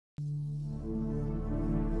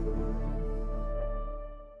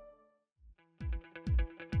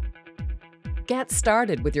Get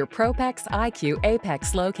started with your Propex IQ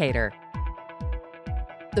Apex Locator.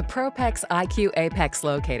 The Propex IQ Apex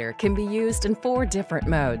Locator can be used in 4 different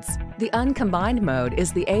modes. The uncombined mode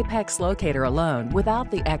is the Apex Locator alone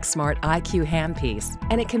without the XSmart IQ handpiece,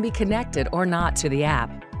 and it can be connected or not to the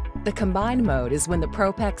app. The combined mode is when the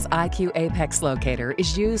Propex IQ Apex Locator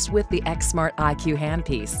is used with the XSmart IQ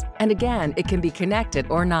handpiece, and again, it can be connected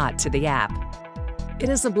or not to the app. It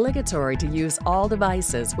is obligatory to use all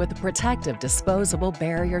devices with a protective disposable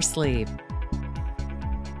barrier sleeve.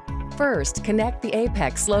 First, connect the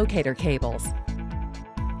Apex Locator cables.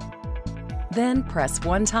 Then press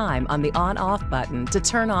one time on the on-off button to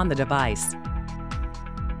turn on the device.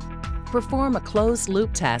 Perform a closed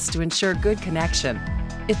loop test to ensure good connection.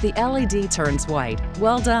 If the LED turns white,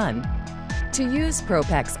 well done. To use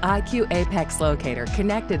Propex IQ Apex Locator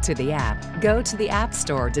connected to the app, go to the App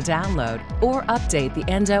Store to download or update the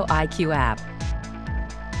Endo IQ app.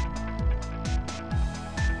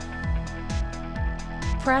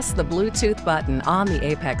 Press the Bluetooth button on the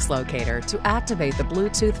Apex Locator to activate the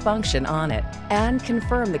Bluetooth function on it and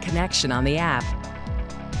confirm the connection on the app.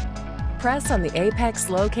 Press on the Apex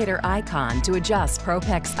Locator icon to adjust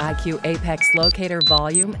Propex IQ Apex Locator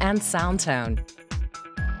volume and sound tone.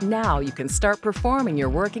 Now you can start performing your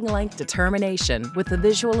working length determination with the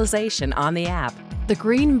visualization on the app. The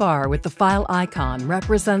green bar with the file icon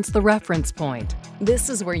represents the reference point. This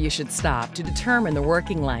is where you should stop to determine the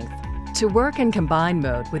working length. To work in combined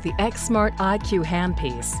mode with the XSmart IQ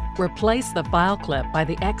handpiece, replace the file clip by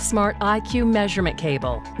the XSmart IQ measurement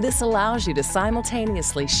cable. This allows you to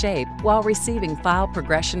simultaneously shape while receiving file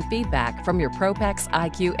progression feedback from your Propex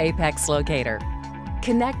IQ Apex Locator.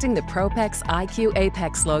 Connecting the Propex IQ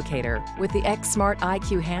Apex Locator with the XSmart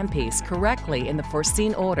IQ handpiece correctly in the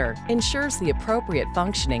foreseen order ensures the appropriate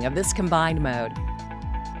functioning of this combined mode.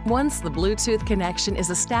 Once the Bluetooth connection is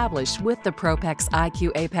established with the Propex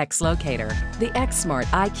IQ Apex Locator, the XSmart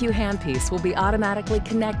IQ handpiece will be automatically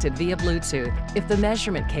connected via Bluetooth if the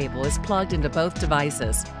measurement cable is plugged into both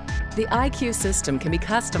devices. The IQ system can be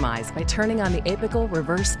customized by turning on the apical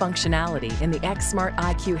reverse functionality in the XSmart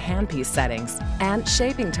IQ handpiece settings and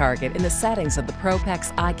shaping target in the settings of the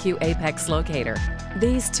Propex IQ Apex Locator.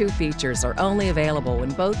 These 2 features are only available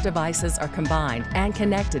when both devices are combined and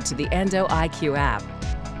connected to the Endo IQ app.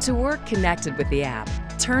 To work connected with the app,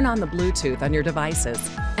 turn on the Bluetooth on your devices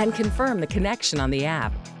and confirm the connection on the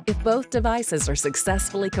app. If both devices are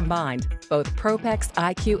successfully combined, both Propex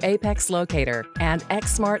IQ Apex Locator and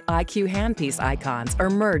XSmart IQ handpiece icons are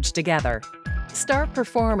merged together. Start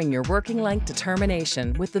performing your working length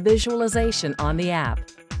determination with the visualization on the app.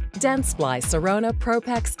 Dentsply Sirona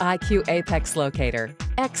Propex IQ Apex Locator,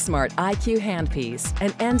 XSmart IQ handpiece,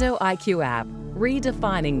 and Endo IQ app,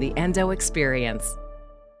 redefining the Endo experience.